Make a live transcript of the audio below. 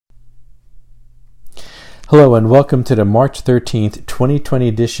Hello and welcome to the March 13th, 2020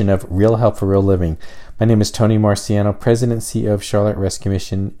 edition of Real Help for Real Living. My name is Tony Marciano, President and CEO of Charlotte Rescue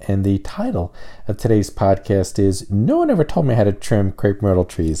Mission, and the title of today's podcast is No One Ever Told Me How to Trim Crepe Myrtle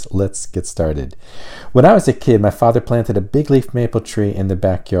Trees. Let's get started. When I was a kid, my father planted a big leaf maple tree in the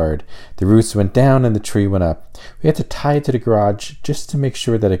backyard. The roots went down and the tree went up. We had to tie it to the garage just to make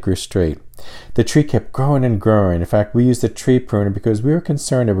sure that it grew straight. The tree kept growing and growing. In fact, we used a tree pruner because we were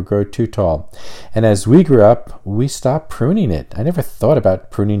concerned it would grow too tall. And as we grew up, we stopped pruning it. I never thought about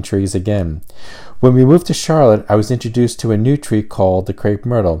pruning trees again. When we moved to Charlotte, I was introduced to a new tree called the crepe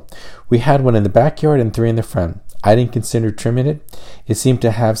myrtle. We had one in the backyard and 3 in the front. I didn't consider trimming it. It seemed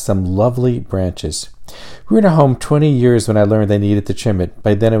to have some lovely branches. We were in a home 20 years when I learned I needed to trim it.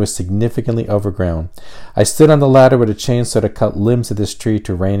 By then it was significantly overgrown. I stood on the ladder with a chainsaw to cut limbs of this tree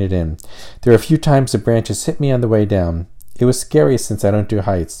to rein it in. There were a few times the branches hit me on the way down. It was scary since I don't do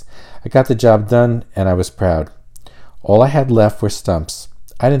heights. I got the job done and I was proud. All I had left were stumps.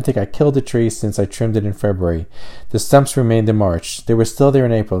 I didn't think I killed the tree since I trimmed it in February. The stumps remained in March. They were still there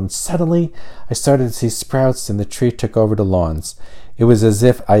in April, and suddenly I started to see sprouts and the tree took over the lawns. It was as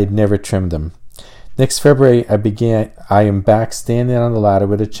if I had never trimmed them. Next February, I am back standing on the ladder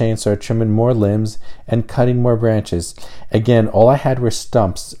with a chainsaw, trimming more limbs and cutting more branches. Again, all I had were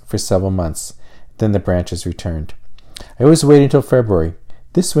stumps for several months. Then the branches returned. I always waited until February.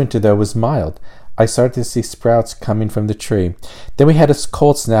 This winter, though, was mild. I started to see sprouts coming from the tree. Then we had a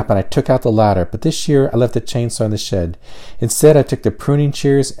cold snap and I took out the ladder, but this year I left the chainsaw in the shed. Instead, I took the pruning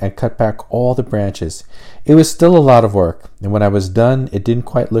shears and cut back all the branches. It was still a lot of work, and when I was done, it didn't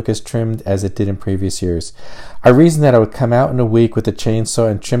quite look as trimmed as it did in previous years. I reasoned that I would come out in a week with the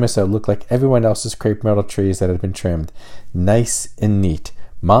chainsaw and trim it so it looked like everyone else's crepe myrtle trees that had been trimmed. Nice and neat.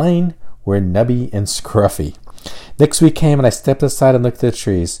 Mine were nubby and scruffy. Next week came and I stepped aside and looked at the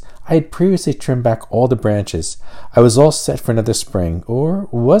trees. I had previously trimmed back all the branches. I was all set for another spring. Or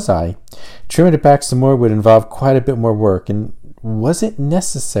was I? Trimming it back some more would involve quite a bit more work, and was it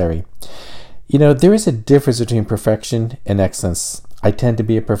necessary? You know, there is a difference between perfection and excellence. I tend to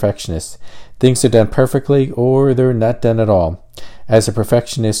be a perfectionist. Things are done perfectly or they're not done at all. As a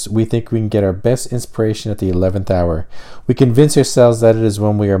perfectionist, we think we can get our best inspiration at the 11th hour. We convince ourselves that it is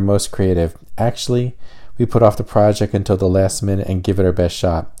when we are most creative. Actually, we put off the project until the last minute and give it our best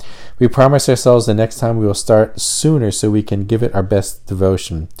shot. We promise ourselves the next time we will start sooner so we can give it our best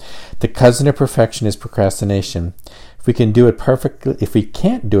devotion. The cousin of perfection is procrastination. If we can't do it perfectly,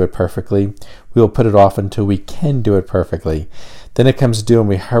 we will put it off until we can do it perfectly. Then it comes due and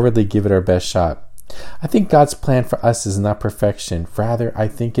we hurriedly give it our best shot. I think God's plan for us is not perfection. Rather, I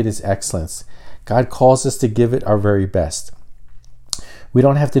think it is excellence. God calls us to give it our very best. We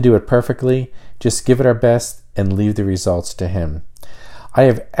don't have to do it perfectly. Just give it our best and leave the results to Him. I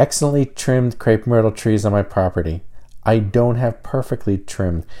have excellently trimmed crepe myrtle trees on my property. I don't have perfectly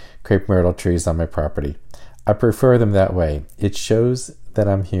trimmed crepe myrtle trees on my property. I prefer them that way. It shows that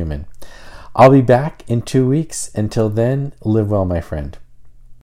I'm human. I'll be back in 2 weeks. Until then, live well, my friend.